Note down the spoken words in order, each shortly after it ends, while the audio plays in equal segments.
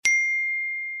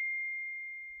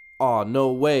Aw,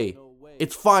 no way.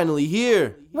 It's finally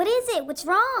here. What is it? What's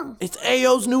wrong? It's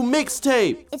Ayo's new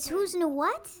mixtape. It's whose new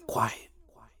what? Quiet.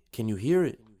 Can you hear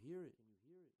it?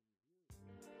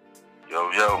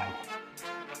 Yo,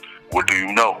 what do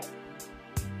you know?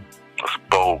 That's a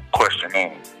bold question,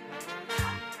 ain't it?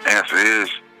 Answer is,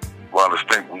 while us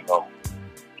think we know,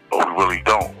 but we really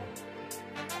don't.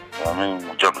 You know what I mean?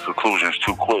 We jump to conclusions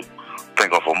too quick,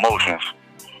 think off emotions,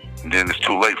 and then it's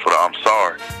too late for the I'm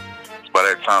sorry. By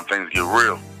that time, things get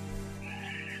real.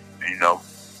 You know,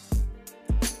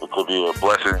 it could be a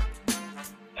blessing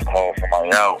to call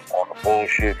somebody out on the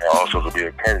bullshit, and also could be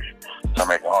a curse to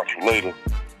make it haunt you later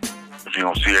if you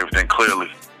don't see everything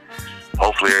clearly.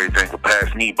 Hopefully everything could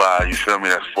pass me by, you feel me,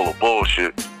 that's full of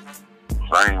bullshit.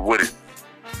 So I ain't with it.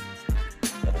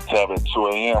 And it's up at 2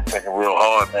 a.m. thinking real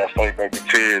hard, man, fight back the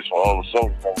tears for all the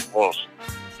soldiers that was lost.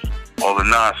 All the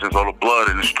nonsense, all the blood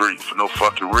in the street for no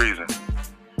fucking reason.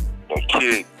 That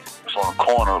kid that's on the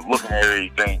corner looking at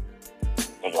everything,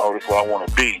 thinking, oh, this is what I want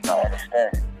to be. Now I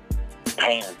understand.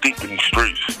 Pain is deep in these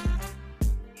streets.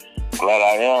 Glad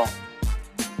I am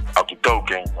out the dope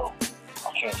game, though.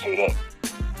 I can't say that.